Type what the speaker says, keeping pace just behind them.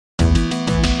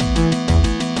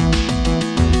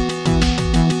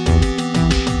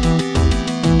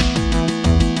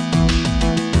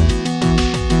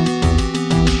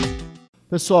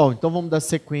Pessoal, então vamos dar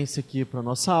sequência aqui para a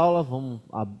nossa aula,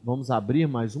 vamos abrir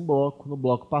mais um bloco. No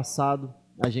bloco passado,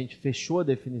 a gente fechou a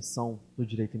definição do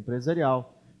direito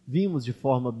empresarial, vimos de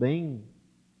forma bem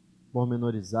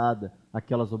pormenorizada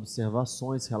aquelas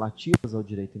observações relativas ao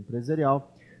direito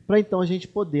empresarial, para então a gente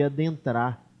poder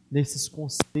adentrar nesses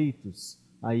conceitos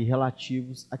aí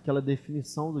relativos àquela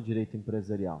definição do direito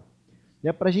empresarial.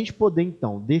 E para a gente poder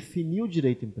então definir o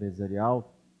direito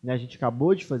empresarial, a gente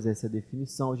acabou de fazer essa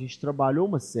definição, a gente trabalhou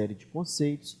uma série de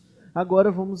conceitos.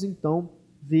 Agora vamos então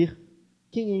ver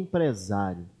quem é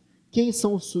empresário. Quem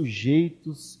são os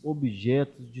sujeitos,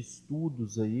 objetos de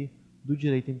estudos aí do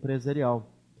direito empresarial?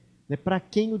 Para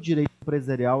quem o direito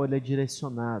empresarial ele é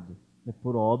direcionado?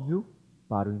 Por óbvio,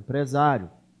 para o empresário.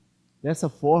 Dessa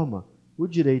forma, o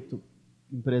direito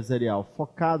empresarial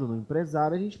focado no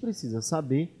empresário, a gente precisa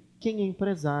saber quem é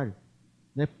empresário.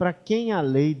 Para quem a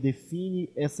lei define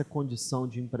essa condição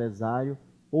de empresário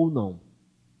ou não.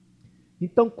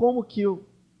 Então, como que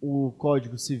o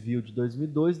Código Civil de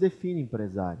 2002 define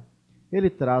empresário? Ele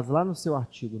traz lá no seu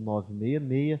artigo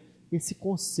 966 esse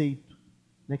conceito.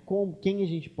 Quem a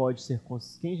gente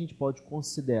pode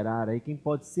considerar, aí, quem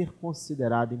pode ser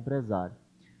considerado empresário?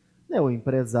 O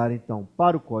empresário, então,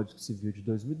 para o Código Civil de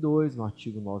 2002, no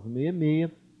artigo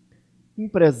 966,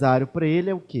 empresário para ele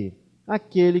é o quê?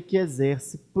 Aquele que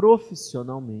exerce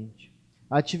profissionalmente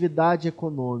atividade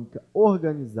econômica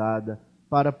organizada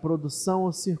para produção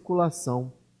ou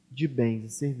circulação de bens e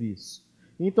serviços.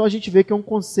 Então a gente vê que é um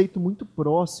conceito muito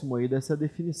próximo aí dessa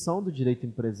definição do direito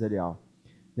empresarial.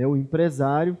 O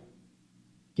empresário,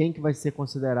 quem que vai ser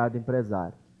considerado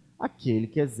empresário? Aquele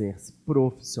que exerce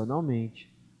profissionalmente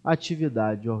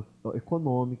atividade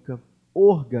econômica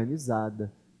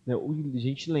organizada. A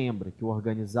gente lembra que o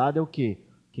organizado é o quê?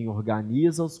 Quem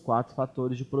organiza os 4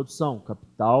 fatores de produção: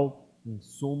 capital,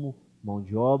 insumo, mão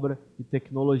de obra e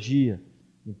tecnologia.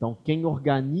 Então, quem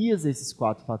organiza esses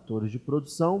 4 fatores de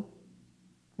produção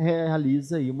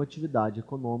realiza aí uma atividade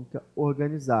econômica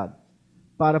organizada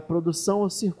para produção ou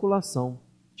circulação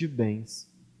de bens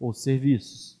ou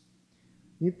serviços.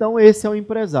 Então, esse é o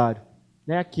empresário.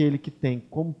 É aquele que tem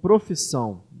como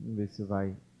profissão, vamos ver se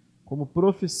vai, como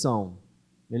profissão,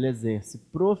 ele exerce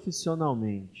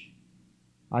profissionalmente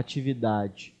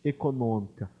atividade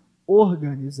econômica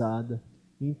organizada.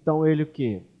 Então, ele o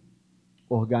quê?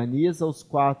 Organiza os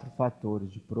 4 fatores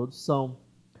de produção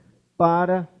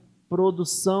para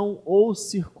produção ou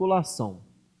circulação.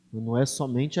 Não é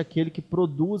somente aquele que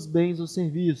produz bens ou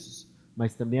serviços,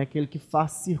 mas também aquele que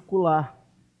faz circular.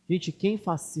 Gente, quem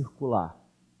faz circular?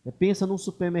 Pensa num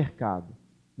supermercado.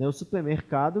 O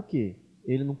supermercado o quê?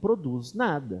 Ele não produz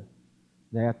nada.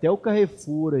 Até o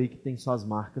Carrefour, aí, que tem suas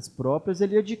marcas próprias,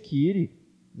 ele adquire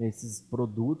esses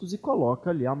produtos e coloca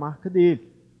ali a marca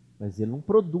dele. Mas ele não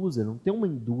produz, ele não tem uma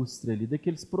indústria ali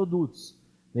daqueles produtos.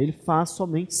 Ele faz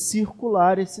somente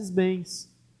circular esses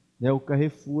bens. O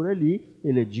Carrefour ali,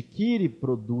 ele adquire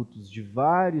produtos de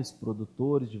vários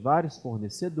produtores, de vários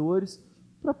fornecedores,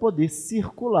 para poder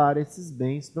circular esses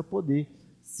bens, para poder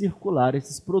circular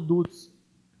esses produtos.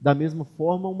 Da mesma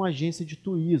forma, uma agência de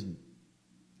turismo.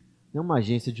 Uma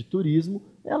agência de turismo,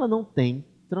 ela não tem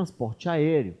transporte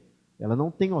aéreo, ela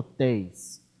não tem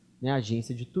hotéis. A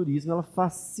agência de turismo, ela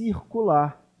faz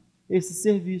circular esses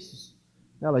serviços.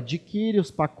 Ela adquire os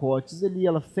pacotes ali,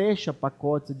 ela fecha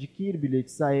pacotes, adquire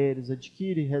bilhetes aéreos,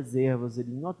 adquire reservas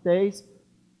ali em hotéis,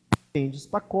 vende os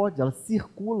pacotes, ela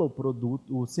circula o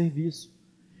produto, o serviço.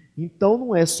 Então,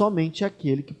 não é somente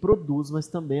aquele que produz, mas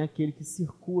também aquele que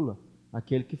circula,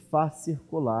 aquele que faz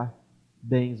circular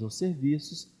bens ou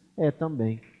serviços, é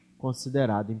também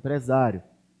considerado empresário.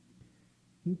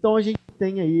 Então, a gente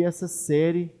tem aí essa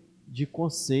série de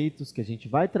conceitos que a gente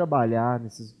vai trabalhar,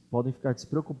 podem ficar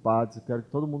despreocupados, eu quero que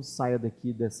todo mundo saia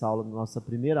daqui dessa aula, nossa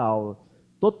primeira aula,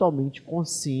 totalmente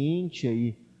consciente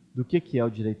aí do que é o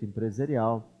direito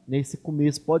empresarial. Nesse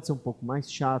começo pode ser um pouco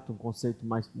mais chato,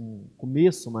 um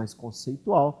começo mais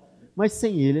conceitual, mas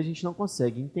sem ele a gente não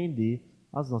consegue entender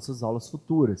as nossas aulas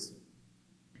futuras.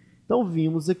 Então,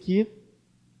 vimos aqui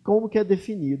como que é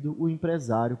definido o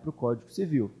empresário para o Código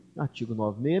Civil. Artigo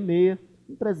 966,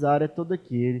 empresário é todo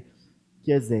aquele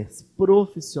que exerce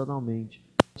profissionalmente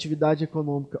atividade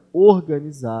econômica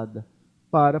organizada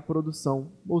para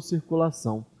produção ou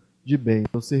circulação de bens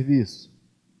ou serviços.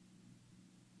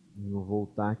 Vou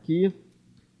voltar aqui.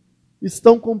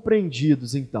 Estão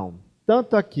compreendidos, então,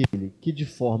 tanto aquele que de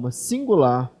forma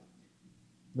singular,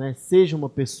 seja uma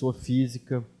pessoa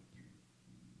física,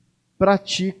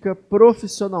 pratica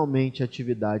profissionalmente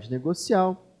atividade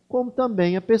negocial, como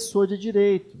também a pessoa de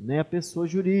direito, a pessoa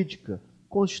jurídica,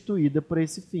 constituída para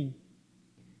esse fim.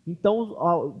 Então,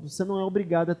 você não é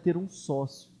obrigado a ter um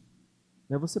sócio,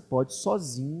 né? Você pode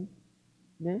sozinho,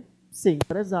 né, ser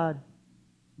empresário.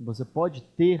 Você pode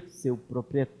ter seu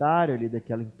proprietário ali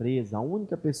daquela empresa, a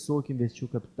única pessoa que investiu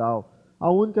capital,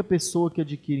 a única pessoa que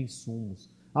adquire insumos,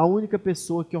 a única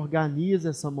pessoa que organiza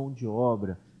essa mão de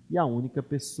obra e a única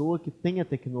pessoa que tem a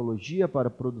tecnologia para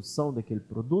a produção daquele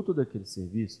produto ou daquele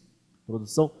serviço,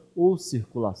 produção ou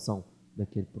circulação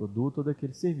daquele produto ou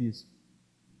daquele serviço.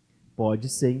 Pode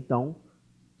ser, então,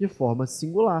 de forma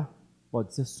singular,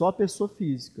 pode ser só pessoa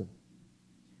física.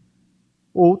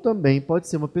 Ou também pode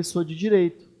ser uma pessoa de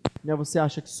direito. Você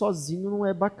acha que sozinho não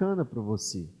é bacana para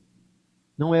você.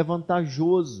 Não é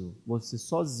vantajoso você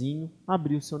sozinho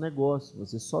abrir o seu negócio,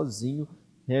 você sozinho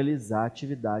realizar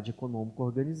atividade econômica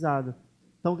organizada.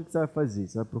 Então, o que você vai fazer?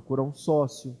 Você vai procurar um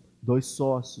sócio, 2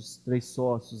 sócios, 3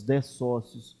 sócios, 10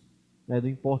 sócios, não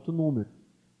importa o número.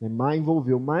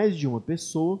 Envolveu mais de uma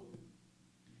pessoa,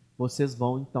 vocês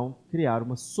vão, então, criar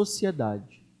uma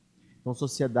sociedade. Então,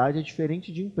 sociedade é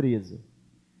diferente de empresa.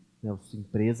 A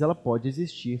empresa ela pode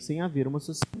existir sem haver uma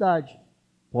sociedade.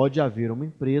 Pode haver uma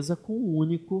empresa com um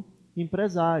único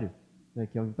empresário,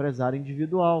 que é o empresário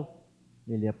individual.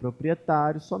 Ele é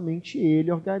proprietário, somente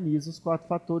ele organiza os 4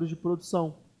 fatores de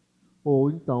produção. Ou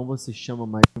então você chama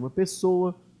mais de uma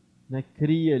pessoa,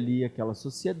 cria ali aquela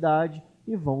sociedade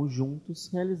e vão juntos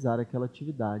realizar aquela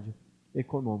atividade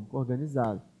econômica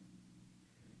organizada.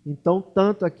 Então,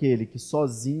 tanto aquele que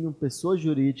sozinho, pessoa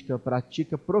jurídica,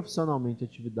 pratica profissionalmente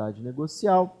atividade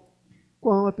negocial,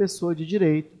 como a pessoa de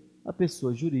direito, a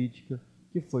pessoa jurídica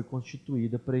que foi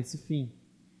constituída para esse fim.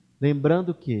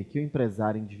 Lembrando que o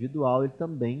empresário individual ele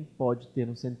também pode ter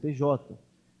um CNPJ.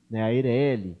 A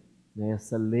EIRELI,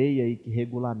 essa lei aí que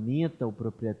regulamenta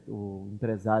o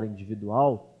empresário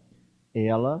individual,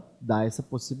 ela dá essa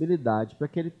possibilidade para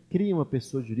que ele crie uma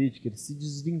pessoa jurídica, ele se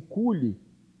desvincule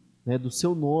do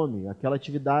seu nome. Aquela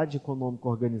atividade econômica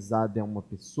organizada é uma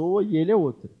pessoa e ele é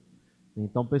outra.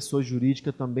 Então, pessoa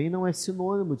jurídica também não é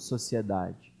sinônimo de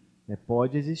sociedade.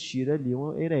 Pode existir ali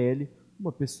uma EIRELI,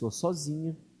 uma pessoa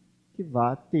sozinha que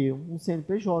vá ter um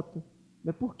CNPJ.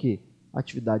 Mas por quê? A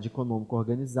atividade econômica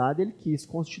organizada, ele quis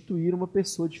constituir uma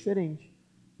pessoa diferente.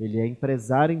 Ele é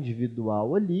empresário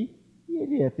individual ali e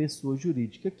ele é pessoa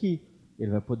jurídica aqui.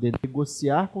 Ele vai poder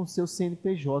negociar com o seu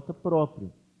CNPJ próprio.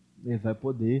 Ele vai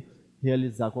poder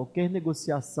realizar qualquer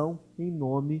negociação em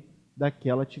nome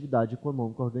daquela atividade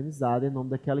econômica organizada, em nome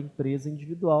daquela empresa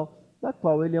individual, da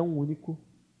qual ele é um único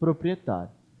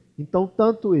proprietário. Então,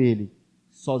 tanto ele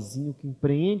sozinho, que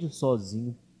empreende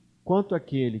sozinho, quanto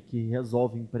aquele que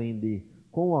resolve empreender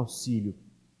com o auxílio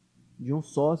de um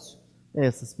sócio,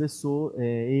 essas pessoas,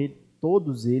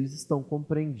 todos eles estão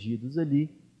compreendidos ali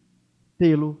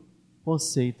pelo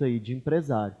conceito aí de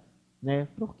empresário.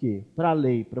 Por quê? Para a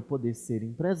lei, para poder ser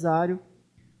empresário,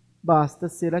 basta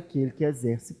ser aquele que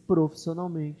exerce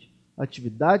profissionalmente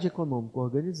atividade econômica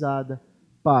organizada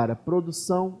para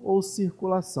produção ou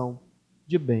circulação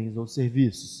de bens ou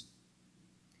serviços.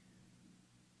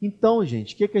 Então,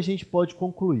 gente, o que a gente pode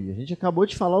concluir? A gente acabou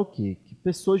de falar o quê? Que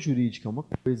pessoa jurídica é uma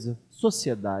coisa,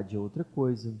 sociedade é outra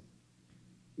coisa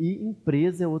e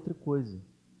empresa é outra coisa.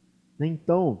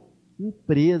 Então,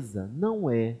 empresa não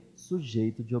é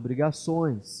sujeito de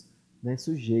obrigações, não é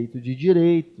sujeito de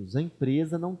direitos. A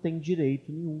empresa não tem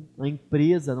direito nenhum. A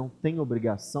empresa não tem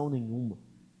obrigação nenhuma.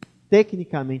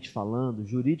 Tecnicamente falando,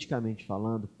 juridicamente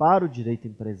falando, para o direito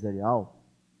empresarial,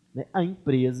 a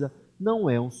empresa não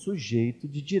é um sujeito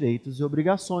de direitos e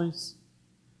obrigações.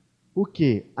 O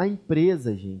quê? A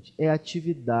empresa, gente, é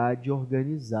atividade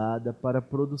organizada para a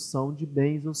produção de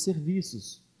bens ou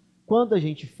serviços. Quando a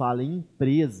gente fala em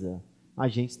empresa, a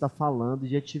gente está falando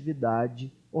de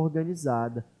atividade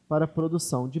organizada para a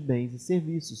produção de bens e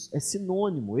serviços. É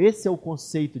sinônimo, esse é o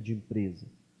conceito de empresa.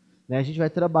 A gente vai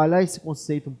trabalhar esse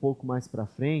conceito um pouco mais para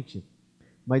frente,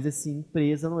 mas assim,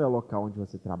 empresa não é o local onde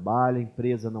você trabalha,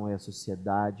 empresa não é a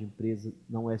sociedade, empresa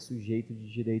não é sujeito de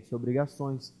direitos e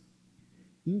obrigações.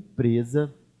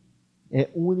 Empresa é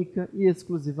única e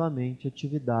exclusivamente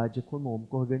atividade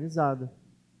econômica organizada.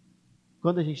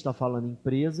 Quando a gente está falando em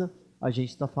empresa, a gente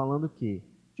está falando o quê?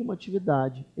 De uma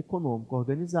atividade econômica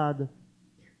organizada,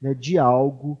 de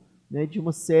algo, de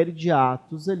uma série de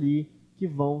atos ali que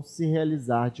vão se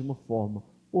realizar de uma forma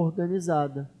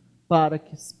organizada para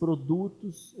que os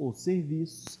produtos ou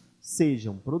serviços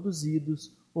sejam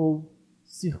produzidos ou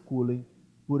circulem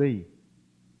por aí.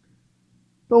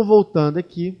 Então, voltando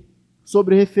aqui,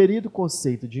 sobre o referido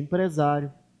conceito de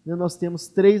empresário, nós temos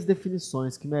 3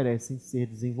 definições que merecem ser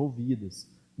desenvolvidas.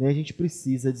 A gente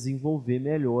precisa desenvolver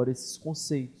melhor esses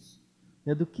conceitos.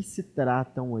 Do que se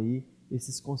tratam aí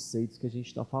esses conceitos que a gente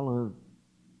está falando.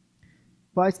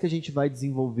 Quais que a gente vai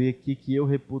desenvolver aqui que eu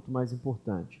reputo mais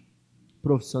importante?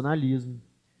 Profissionalismo,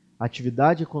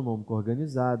 atividade econômica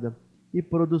organizada e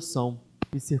produção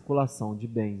e circulação de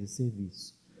bens e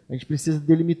serviços. A gente precisa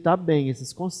delimitar bem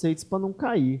esses conceitos para não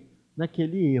cair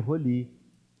naquele erro ali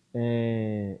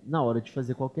na hora de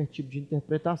fazer qualquer tipo de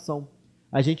interpretação.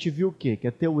 A gente viu o quê? Que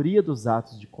a teoria dos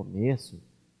atos de comércio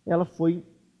ela foi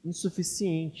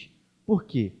insuficiente. Por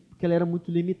quê? Porque ela era muito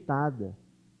limitada.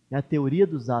 A teoria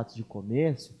dos atos de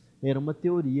comércio era uma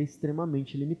teoria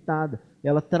extremamente limitada.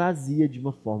 Ela trazia de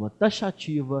uma forma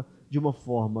taxativa, de uma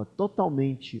forma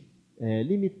totalmente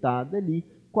limitada ali,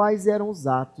 quais eram os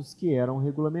atos que eram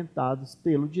regulamentados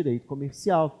pelo direito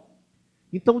comercial.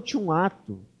 Então tinha um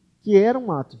ato que era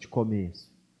um ato de comércio,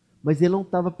 mas ele não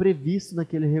estava previsto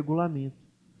naquele regulamento.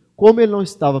 Como ele não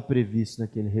estava previsto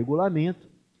naquele regulamento,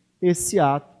 esse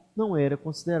ato não era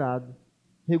considerado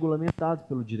regulamentado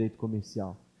pelo direito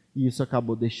comercial. E isso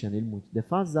acabou deixando ele muito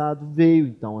defasado. Veio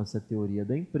então essa teoria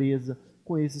da empresa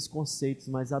com esses conceitos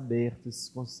mais abertos, esses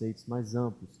conceitos mais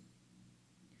amplos.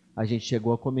 A gente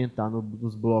chegou a comentar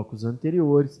nos blocos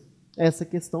anteriores essa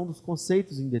questão dos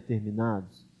conceitos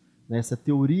indeterminados, né? Essa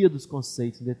teoria dos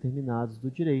conceitos indeterminados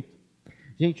do direito.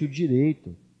 Gente, o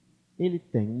direito ele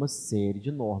tem uma série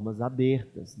de normas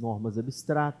abertas, normas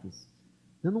abstratas.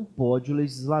 Não pode o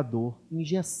legislador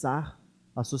engessar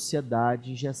a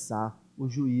sociedade, engessar o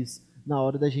juiz na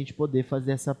hora da gente poder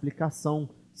fazer essa aplicação,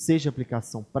 seja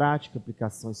aplicação prática,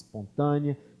 aplicação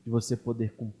espontânea, de você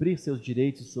poder cumprir seus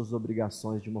direitos e suas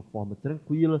obrigações de uma forma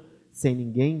tranquila, sem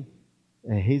ninguém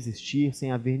resistir,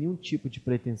 sem haver nenhum tipo de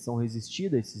pretensão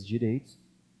resistida a esses direitos,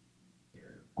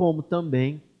 como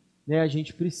também a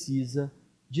gente precisa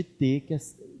de ter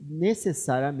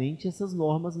necessariamente essas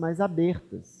normas mais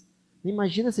abertas.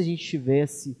 Imagina se a gente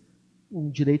tivesse um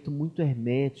direito muito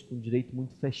hermético, um direito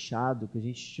muito fechado, que a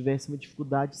gente tivesse uma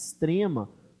dificuldade extrema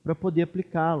para poder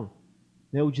aplicá-lo.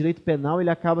 O direito penal ele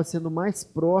acaba sendo mais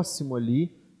próximo ali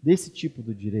desse tipo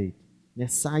do direito.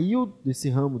 Saiu desse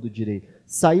ramo do direito,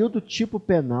 saiu do tipo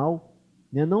penal,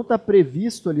 não está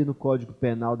previsto ali no Código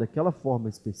Penal daquela forma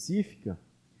específica,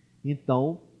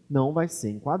 então não vai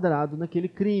ser enquadrado naquele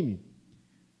crime.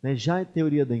 Já a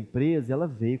teoria da empresa ela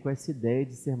veio com essa ideia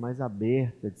de ser mais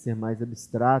aberta, de ser mais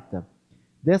abstrata.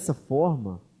 Dessa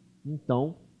forma,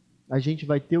 então, a gente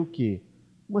vai ter o quê?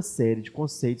 Uma série de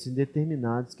conceitos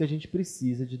indeterminados que a gente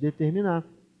precisa de determinar.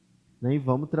 E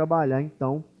vamos trabalhar,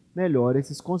 então, melhor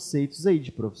esses conceitos aí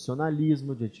de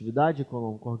profissionalismo, de atividade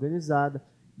econômica organizada,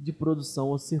 de produção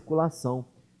ou circulação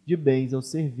de bens ou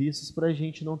serviços para a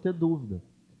gente não ter dúvida.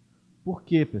 Por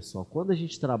quê, pessoal? Quando a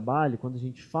gente trabalha, quando a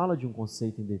gente fala de um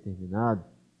conceito indeterminado,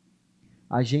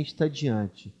 a gente está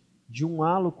diante de um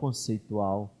halo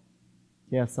conceitual,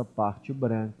 que é essa parte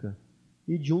branca,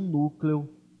 e de um núcleo,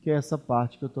 que é essa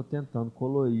parte que eu estou tentando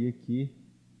colorir aqui,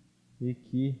 e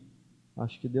que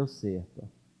acho que deu certo.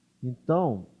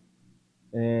 Então,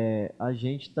 a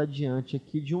gente está diante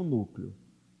aqui de um núcleo.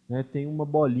 Tem uma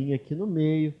bolinha aqui no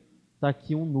meio, está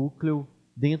aqui um núcleo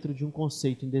dentro de um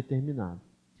conceito indeterminado.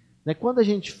 Quando a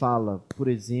gente fala, por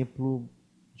exemplo,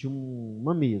 de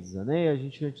uma mesa, a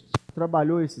gente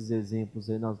trabalhou esses exemplos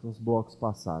aí nos blocos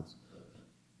passados.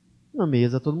 Uma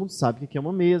mesa, todo mundo sabe o que é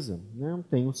uma mesa.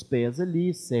 Tem os pés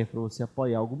ali, serve para você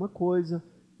apoiar alguma coisa.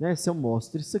 Se eu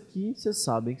mostro isso aqui, vocês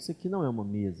sabem que isso aqui não é uma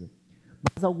mesa.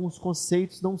 Mas alguns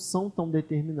conceitos não são tão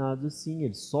determinados assim,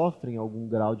 eles sofrem algum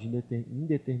grau de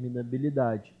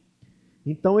indeterminabilidade.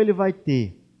 Então ele vai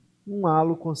ter um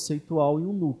halo conceitual e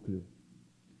um núcleo.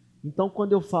 Então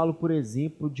quando eu falo, por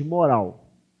exemplo, de moral,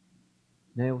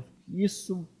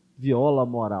 isso viola a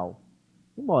moral.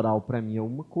 E moral para mim é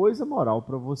uma coisa, moral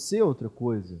para você é outra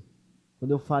coisa.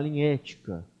 Quando eu falo em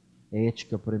ética,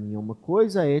 ética para mim é uma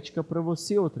coisa, ética para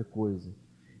você é outra coisa.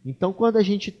 Então, quando a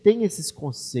gente tem esses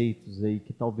conceitos aí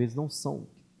que talvez não são,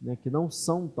 que não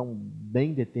são tão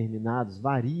bem determinados,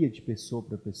 varia de pessoa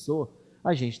para pessoa,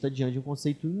 a gente está diante de um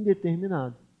conceito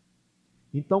indeterminado.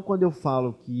 Então, quando eu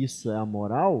falo que isso é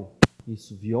amoral,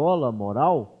 isso viola a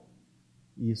moral,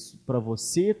 isso para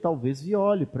você talvez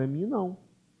viole, para mim não.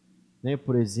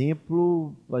 Por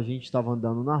exemplo, a gente estava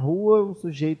andando na rua, um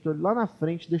sujeito lá na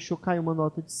frente deixou cair uma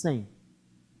nota de 100.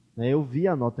 Eu vi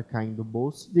a nota caindo do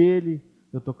bolso dele,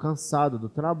 eu estou cansado do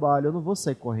trabalho, eu não vou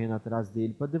sair correndo atrás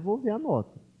dele para devolver a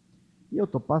nota. E eu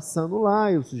estou passando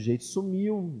lá, e o sujeito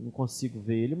sumiu, não consigo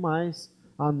ver ele mais,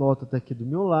 a nota está aqui do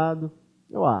meu lado.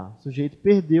 O sujeito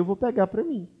perdeu, eu vou pegar para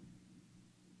mim.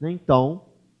 Então,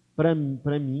 para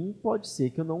mim, pode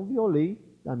ser que eu não violei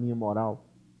a minha moral.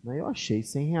 Eu achei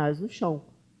R$100 no chão.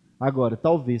 Agora,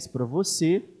 talvez para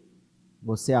você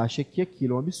acha que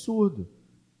aquilo é um absurdo,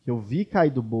 que eu vi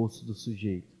cair do bolso do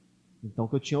sujeito. Então,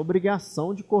 que eu tinha a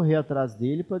obrigação de correr atrás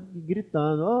dele para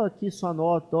gritando, ó, aqui sua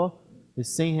nota, ó,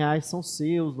 esses R$ 100 são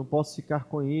seus, não posso ficar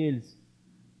com eles.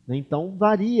 Então,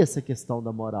 varia essa questão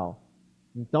da moral.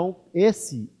 Então,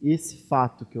 esse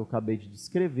fato que eu acabei de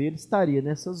descrever, ele estaria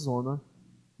nessa zona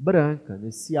branca,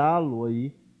 nesse halo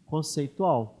aí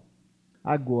conceitual.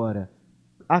 Agora,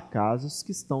 há casos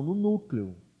que estão no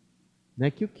núcleo,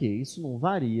 né, que o quê? Isso não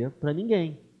varia para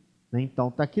ninguém. Né? Então,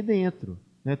 está aqui dentro.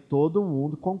 Né? Todo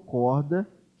mundo concorda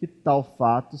que tal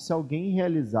fato, se alguém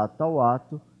realizar tal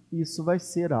ato, isso vai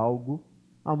ser algo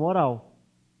amoral.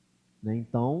 Né?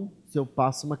 Então, se eu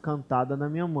passo uma cantada na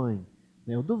minha mãe,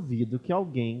 né, eu duvido que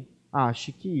alguém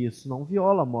ache que isso não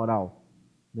viola a moral.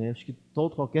 Né? Acho que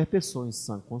qualquer pessoa em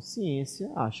sã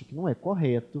consciência acha que não é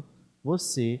correto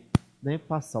você, né,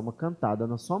 passar uma cantada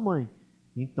na sua mãe.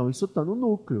 Então, isso está no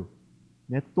núcleo.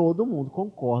 Né? Todo mundo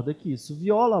concorda que isso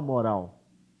viola a moral.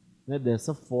 Né?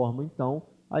 Dessa forma, então,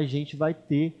 a gente vai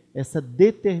ter essa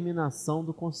determinação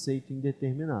do conceito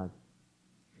indeterminado.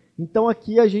 Então,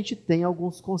 aqui a gente tem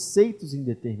alguns conceitos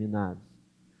indeterminados.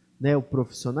 Né? O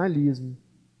profissionalismo,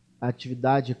 a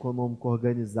atividade econômica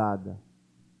organizada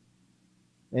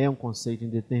é um conceito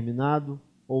indeterminado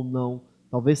ou não.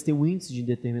 Talvez tenha um índice de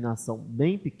indeterminação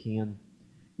bem pequeno.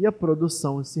 E a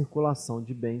produção e circulação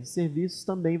de bens e serviços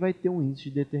também vai ter um índice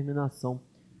de determinação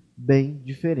bem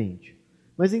diferente.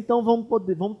 Mas então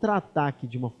vamos tratar aqui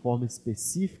de uma forma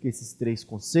específica esses três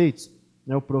conceitos,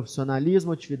 né? O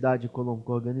profissionalismo, a atividade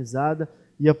econômica organizada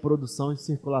e a produção e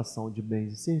circulação de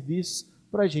bens e serviços,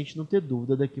 para a gente não ter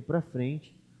dúvida daqui para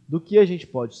frente do que a gente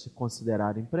pode se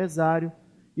considerar empresário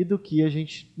e do que a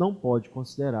gente não pode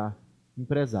considerar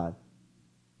empresário.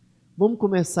 Vamos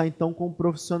começar então com o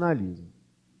profissionalismo.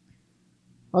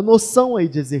 A noção aí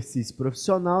de exercício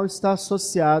profissional está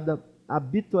associada à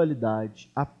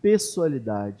habitualidade, à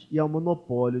pessoalidade e ao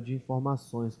monopólio de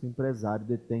informações que o empresário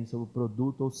detém sobre o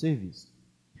produto ou serviço.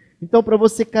 Então, para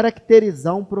você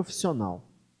caracterizar um profissional,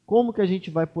 como que a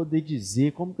gente vai poder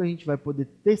dizer, como que a gente vai poder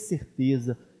ter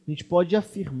certeza, a gente pode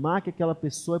afirmar que aquela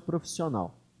pessoa é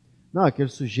profissional? Não, aquele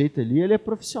sujeito ali, ele é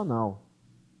profissional.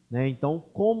 Né? Então,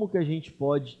 como que a gente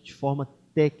pode, de forma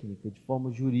técnica, de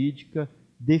forma jurídica,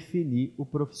 definir o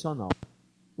profissional?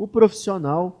 O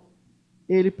profissional,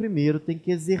 ele primeiro tem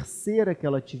que exercer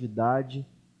aquela atividade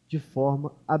de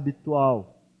forma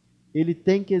habitual. Ele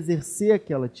tem que exercer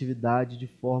aquela atividade de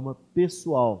forma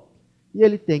pessoal. E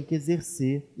ele tem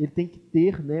que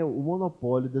ter, né, o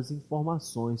monopólio das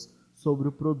informações sobre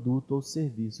o produto ou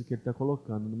serviço que ele está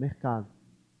colocando no mercado.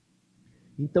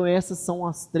 Então, essas são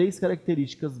as três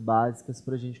características básicas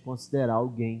para a gente considerar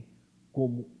alguém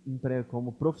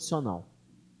como profissional.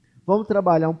 Vamos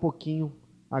trabalhar um pouquinho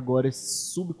agora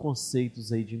esses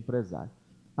subconceitos aí de empresário.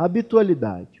 A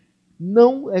habitualidade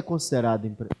não é considerada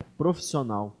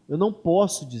profissional. Eu não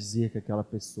posso dizer que aquela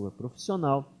pessoa é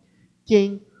profissional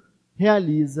quem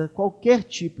realiza qualquer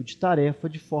tipo de tarefa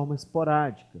de forma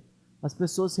esporádica. As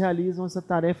pessoas realizam essa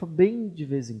tarefa bem de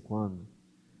vez em quando.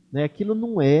 Né? Aquilo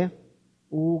não é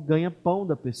o ganha-pão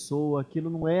da pessoa, aquilo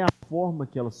não é a forma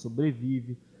que ela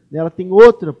sobrevive. Né? Ela tem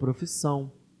outra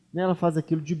profissão, né? Ela faz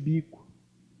aquilo de bico.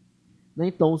 Né?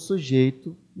 Então, o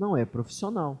sujeito não é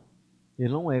profissional.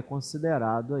 Ele não é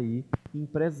considerado aí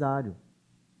empresário.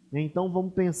 Então,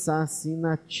 vamos pensar assim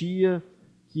na tia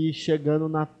que, chegando o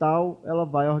Natal, ela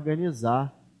vai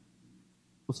organizar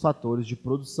os fatores de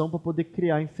produção para poder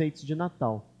criar enfeites de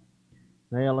Natal.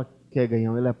 Né? Ela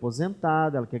é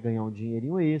aposentada, ela quer ganhar um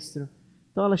dinheirinho extra.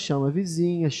 Então, ela chama a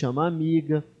vizinha, chama a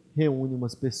amiga, reúne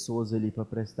umas pessoas ali para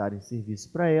prestarem serviço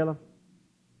para ela,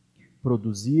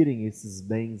 produzirem esses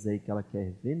bens aí que ela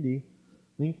quer vender.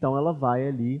 Então, ela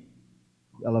vai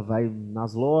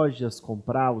nas lojas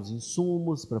comprar os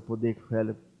insumos para poder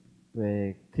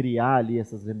criar ali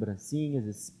essas lembrancinhas,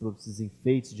 esses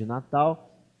enfeites de Natal.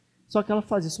 Só que ela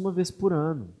faz isso uma vez por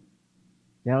ano.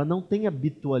 Ela não tem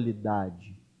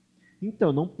habitualidade. Então,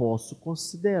 eu não posso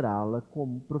considerá-la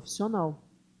como profissional.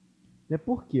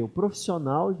 Por quê? O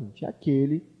profissional, gente, é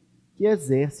aquele que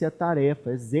exerce a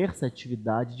tarefa, exerce a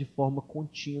atividade de forma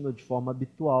contínua, de forma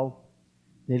habitual.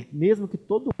 Mesmo que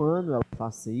todo ano ela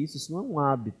faça isso, isso não é um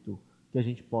hábito que a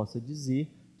gente possa dizer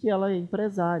que ela é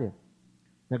empresária.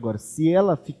 Agora, se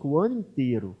ela fica o ano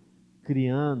inteiro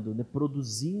criando, né,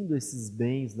 produzindo esses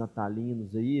bens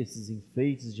natalinos, aí, esses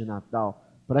enfeites de Natal,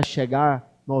 para chegar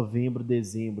novembro,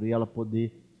 dezembro e ela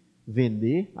poder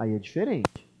vender, aí é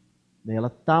diferente. Ela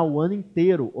está o ano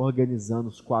inteiro organizando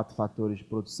os 4 fatores de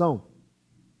produção.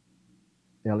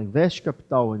 Ela investe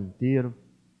capital o ano inteiro,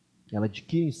 ela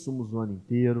adquire insumos o ano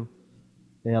inteiro,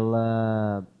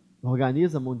 ela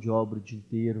organiza a mão de obra o dia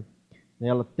inteiro,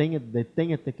 ela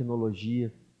detém a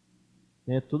tecnologia.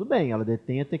 Tudo bem, ela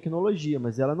detém a tecnologia,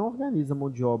 mas ela não organiza mão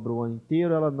de obra o ano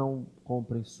inteiro, ela não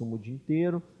compra insumo o dia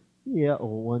inteiro,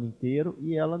 ou o ano inteiro,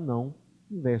 e ela não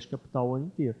investe capital o ano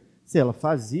inteiro. Se ela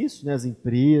faz isso, né, as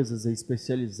empresas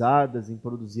especializadas em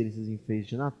produzir esses enfeites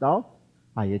de Natal,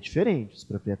 aí é diferente. Os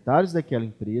proprietários daquela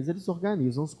empresa, eles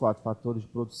organizam os 4 fatores de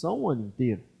produção o ano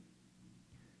inteiro.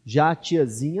 Já a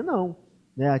tiazinha, não.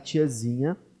 Né? A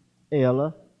tiazinha,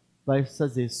 ela vai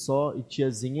fazer só, e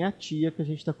tiazinha é a tia que a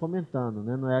gente está comentando,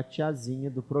 né? Não é a tiazinha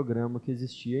do programa que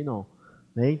existia aí, não.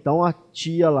 Né? Então, a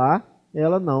tia lá,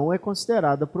 ela não é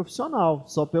considerada profissional,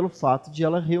 só pelo fato de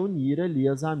ela reunir ali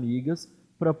as amigas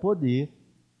para poder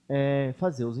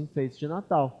fazer os enfeites de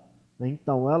Natal. Né?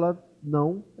 Então, ela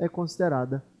não é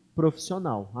considerada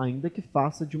profissional, ainda que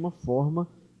faça de uma forma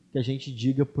que a gente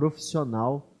diga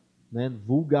profissional, né,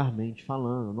 vulgarmente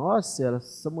falando. Nossa,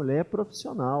 essa mulher é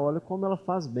profissional, olha como ela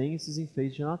faz bem esses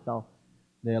enfeites de Natal.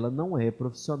 Ela não é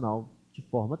profissional de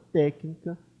forma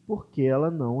técnica, porque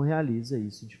ela não realiza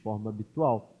isso de forma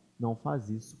habitual, não faz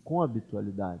isso com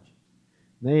habitualidade.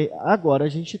 Né? Agora a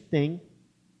gente tem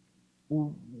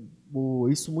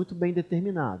isso muito bem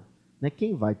determinado. Né?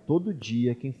 Quem vai todo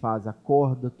dia, quem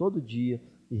acorda todo dia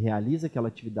e realiza aquela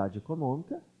atividade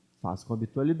econômica, faz com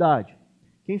habitualidade.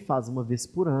 Quem faz uma vez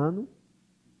por ano,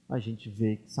 a gente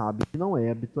vê, sabe que não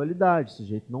é habitualidade, o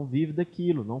sujeito não vive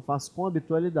daquilo, não faz com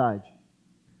habitualidade.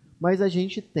 Mas a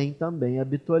gente tem também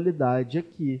habitualidade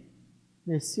aqui,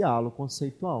 nesse halo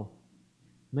conceitual.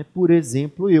 Né? Por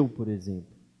exemplo,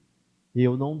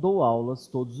 eu não dou aulas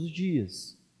todos os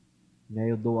dias.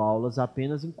 Né? Eu dou aulas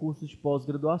apenas em cursos de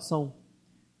pós-graduação.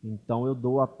 Então, eu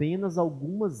dou apenas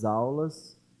algumas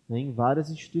aulas, né, em várias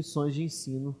instituições de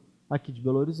ensino aqui de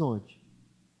Belo Horizonte.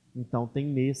 Então, tem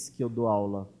mês que eu dou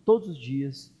aula todos os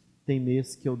dias, tem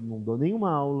mês que eu não dou nenhuma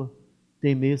aula,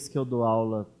 tem mês que eu dou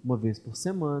aula uma vez por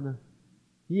semana.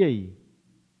 E aí?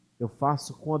 Eu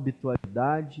faço com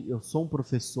habitualidade? Eu sou um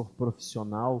professor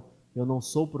profissional? Eu não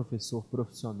sou professor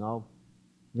profissional?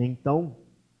 Então,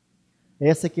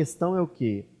 essa questão é o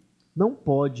quê? Não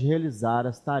pode realizar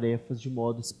as tarefas de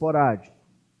modo esporádico.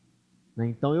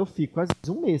 Então, eu fico, às vezes,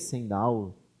 um mês sem dar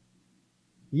aula.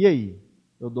 E aí?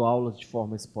 Eu dou aulas de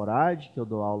forma esporádica,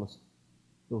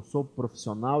 eu sou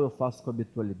profissional, eu faço com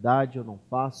habitualidade, eu não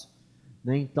faço.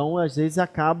 Né? Então, às vezes,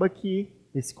 acaba que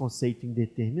esse conceito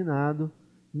indeterminado,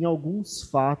 em alguns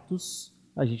fatos,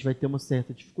 a gente vai ter uma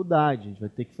certa dificuldade, a gente vai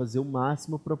ter que fazer o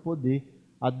máximo para poder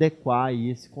adequar aí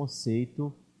esse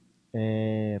conceito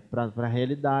para a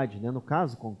realidade, né? No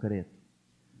caso concreto.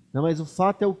 Não, mas o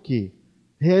fato é o quê?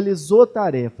 Realizou a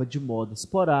tarefa de modo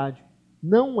esporádico,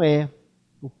 não é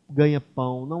o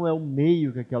ganha-pão, não é o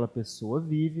meio que aquela pessoa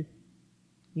vive,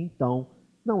 então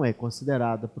não é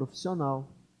considerada profissional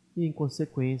e, em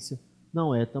consequência,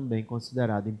 não é também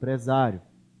considerado empresário.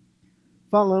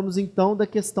 Falamos então da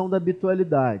questão da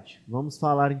habitualidade. Vamos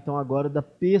falar então agora da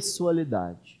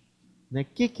pessoalidade. O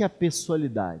que é a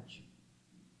pessoalidade?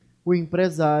 O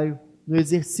empresário, no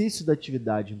exercício da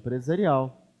atividade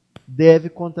empresarial, deve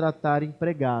contratar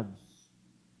empregados,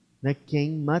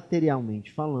 quem,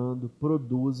 materialmente falando,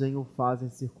 produzem ou fazem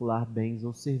circular bens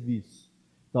ou serviços.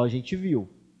 Então a gente viu,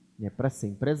 para ser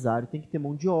empresário tem que ter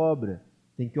mão de obra,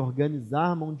 tem que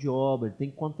organizar mão de obra, tem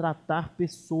que contratar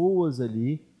pessoas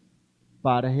ali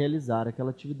para realizar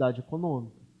aquela atividade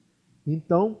econômica.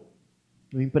 Então,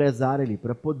 o empresário ali,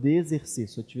 para poder exercer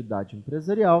sua atividade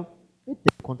empresarial, ele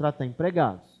tem que contratar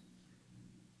empregados.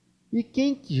 E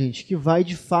quem, gente, que vai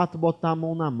de fato botar a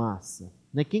mão na massa?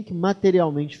 Quem que,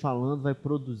 materialmente falando, vai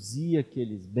produzir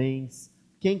aqueles bens?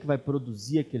 Quem que vai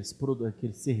produzir aqueles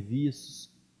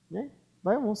serviços?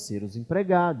 Vão ser os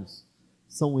empregados.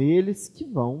 São eles que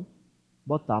vão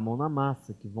botar a mão na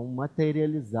massa, que vão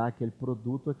materializar aquele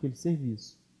produto, aquele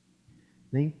serviço.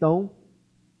 Então,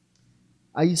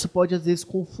 aí isso pode às vezes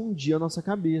confundir a nossa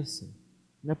cabeça.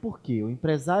 Por quê? O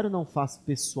empresário não faz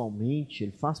pessoalmente,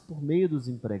 ele faz por meio dos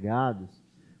empregados,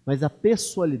 mas a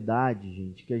pessoalidade,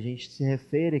 gente, que a gente se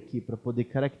refere aqui para poder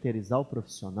caracterizar o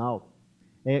profissional,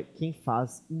 é quem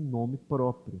faz em nome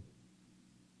próprio.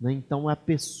 Então, é a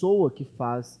pessoa que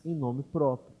faz em nome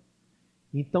próprio.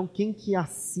 Então, quem que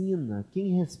assina,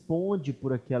 quem responde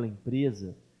por aquela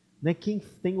empresa, quem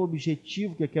tem o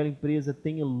objetivo que aquela empresa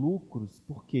tenha lucros,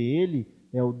 porque ele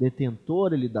é o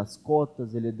detentor das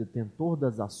cotas, ele é detentor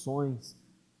das ações,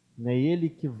 ele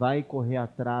que vai correr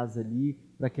atrás ali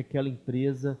para que aquela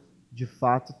empresa de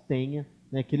fato tenha,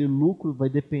 aquele lucro vai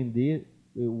depender,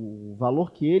 o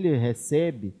valor que ele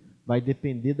recebe vai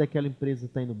depender daquela empresa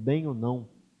estar indo bem ou não.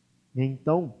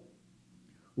 Então,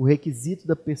 o requisito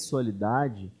da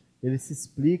pessoalidade, ele se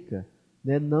explica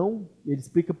né? Não, ele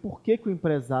explica por que, que o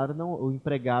empregado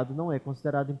não é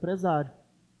considerado empresário.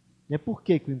 Por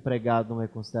que, que o empregado não é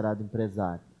considerado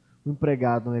empresário? O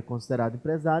empregado não é considerado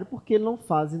empresário porque ele não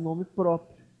faz em nome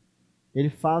próprio. Ele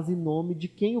faz em nome de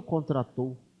quem o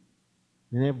contratou.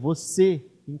 Né? Você,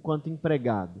 enquanto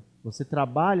empregado, você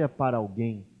trabalha para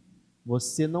alguém,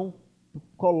 você não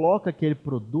coloca aquele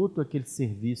produto, aquele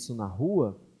serviço na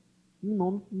rua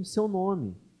no seu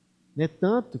nome. Né?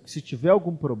 Tanto que se tiver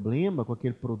algum problema com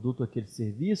aquele produto, aquele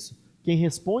serviço, quem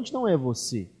responde não é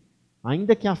você.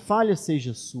 Ainda que a falha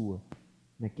seja sua,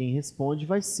 né? Quem responde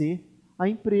vai ser a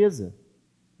empresa.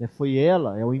 Né? Foi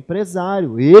ela, é o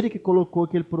empresário, ele que colocou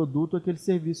aquele produto, aquele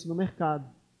serviço no mercado.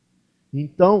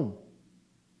 Então,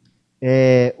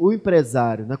 o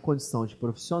empresário, na condição de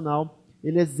profissional,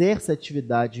 ele exerce a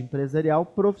atividade empresarial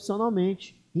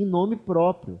profissionalmente, em nome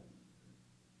próprio,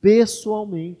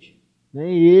 pessoalmente.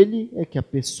 Né? Ele é que a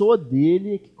pessoa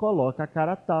dele é que coloca a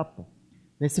cara a tapa.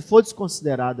 Né? Se for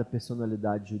desconsiderada a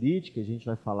personalidade jurídica, a gente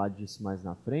vai falar disso mais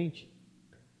na frente,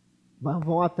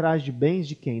 vão atrás de bens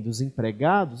de quem? Dos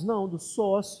empregados? Não, dos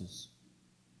sócios.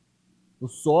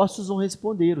 Os sócios vão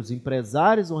responder, os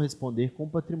empresários vão responder com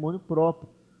patrimônio próprio,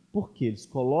 porque eles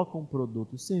colocam um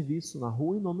produto ou serviço na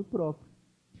rua em nome próprio.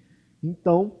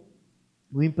 Então,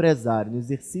 o empresário, no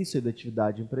exercício da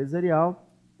atividade empresarial,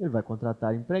 ele vai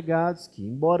contratar empregados que,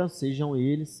 embora sejam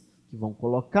eles que vão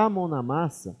colocar a mão na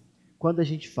massa, quando a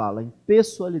gente fala em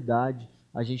pessoalidade,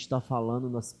 a gente está falando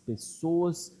nas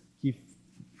pessoas que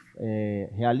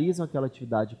realizam aquela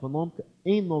atividade econômica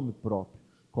em nome próprio.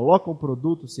 Colocam o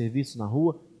produto, o serviço na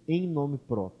rua em nome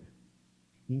próprio.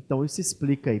 Então, isso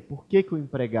explica aí por que, que o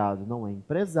empregado não é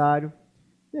empresário,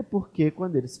 é porque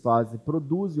quando eles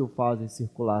produzem ou fazem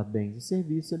circular bens e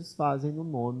serviços, eles fazem no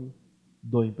nome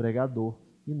do empregador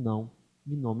e não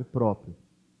em nome próprio.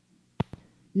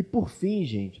 E por fim,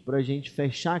 gente, para a gente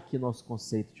fechar aqui nosso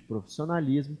conceito de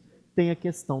profissionalismo, tem a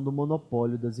questão do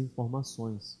monopólio das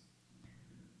informações.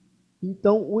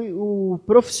 Então, o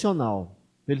profissional,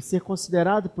 para ele ser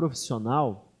considerado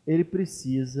profissional, ele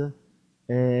precisa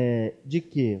de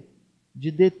quê?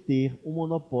 De deter o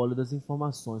monopólio das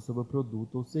informações sobre o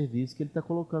produto ou serviço que ele está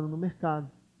colocando no mercado.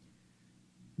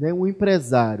 Né? Um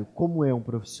empresário, como é um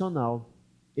profissional,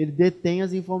 ele detém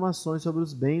as informações sobre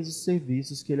os bens e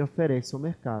serviços que ele oferece ao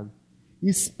mercado,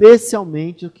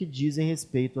 especialmente o que dizem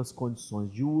respeito às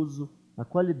condições de uso, à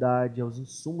qualidade, aos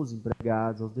insumos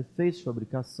empregados, aos defeitos de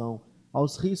fabricação,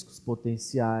 aos riscos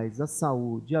potenciais, à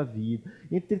saúde, à vida,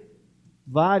 entre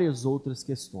várias outras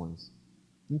questões.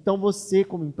 Então você,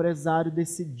 como empresário,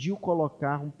 decidiu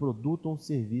colocar um produto ou um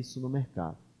serviço no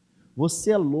mercado.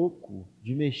 Você é louco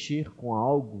de mexer com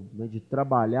algo, né, de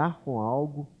trabalhar com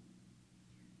algo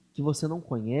que você não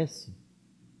conhece.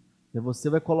 Você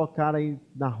vai colocar aí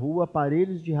na rua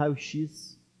aparelhos de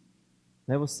raio-x.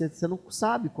 Você não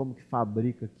sabe como que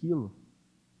fabrica aquilo.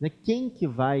 Quem que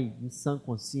vai, em sã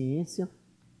consciência,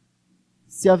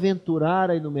 se aventurar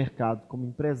aí no mercado como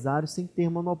empresário sem ter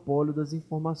monopólio das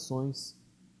informações?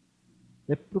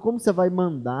 Como você vai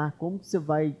mandar, como que você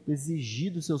vai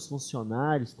exigir dos seus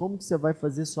funcionários, como que você vai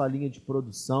fazer sua linha de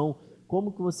produção,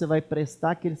 como que você vai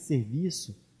prestar aquele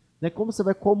serviço, como você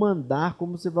vai comandar,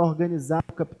 como você vai organizar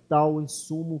o capital, o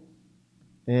insumo,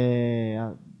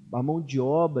 a mão de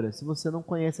obra, se você não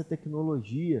conhece a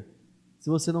tecnologia, se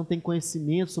você não tem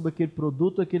conhecimento sobre aquele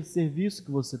produto, aquele serviço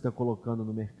que você está colocando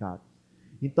no mercado.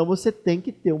 Então você tem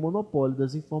que ter o monopólio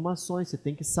das informações, você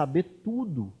tem que saber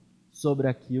tudo sobre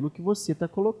aquilo que você está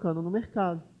colocando no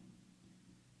mercado.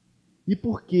 E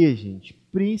por quê, gente?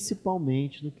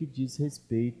 Principalmente no que diz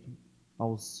respeito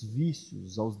aos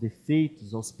vícios, aos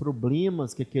defeitos, aos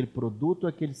problemas que aquele produto,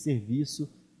 aquele serviço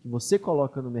que você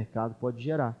coloca no mercado pode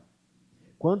gerar.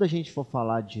 Quando a gente for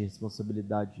falar de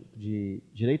responsabilidade, de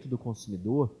direito do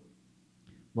consumidor,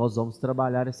 nós vamos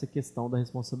trabalhar essa questão da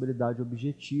responsabilidade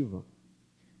objetiva,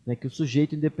 que o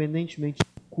sujeito, independentemente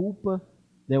de culpa,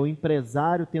 o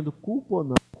empresário, tendo culpa ou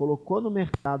não, colocou no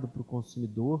mercado para o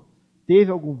consumidor,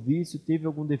 teve algum vício, teve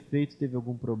algum defeito, teve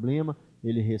algum problema,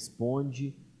 ele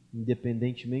responde,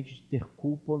 independentemente de ter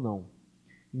culpa ou não.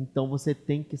 Então você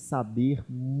tem que saber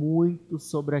muito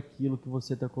sobre aquilo que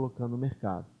você está colocando no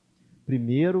mercado.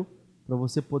 Primeiro, para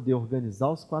você poder organizar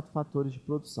os 4 fatores de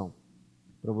produção,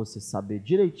 para você saber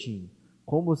direitinho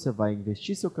como você vai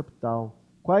investir seu capital,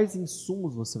 quais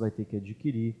insumos você vai ter que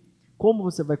adquirir, como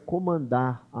você vai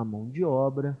comandar a mão de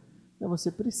obra,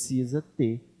 você precisa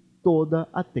ter toda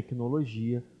a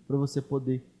tecnologia para você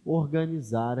poder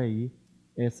organizar aí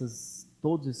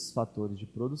todos esses fatores de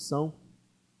produção.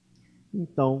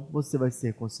 Então, você vai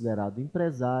ser considerado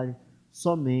empresário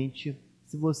somente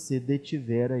se você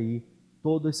detiver aí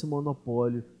todo esse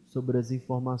monopólio sobre as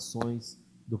informações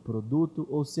do produto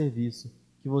ou serviço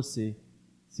que você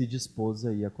se dispôs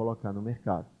aí a colocar no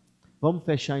mercado. Vamos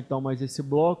fechar então mais esse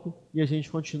bloco e a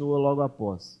gente continua logo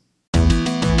após.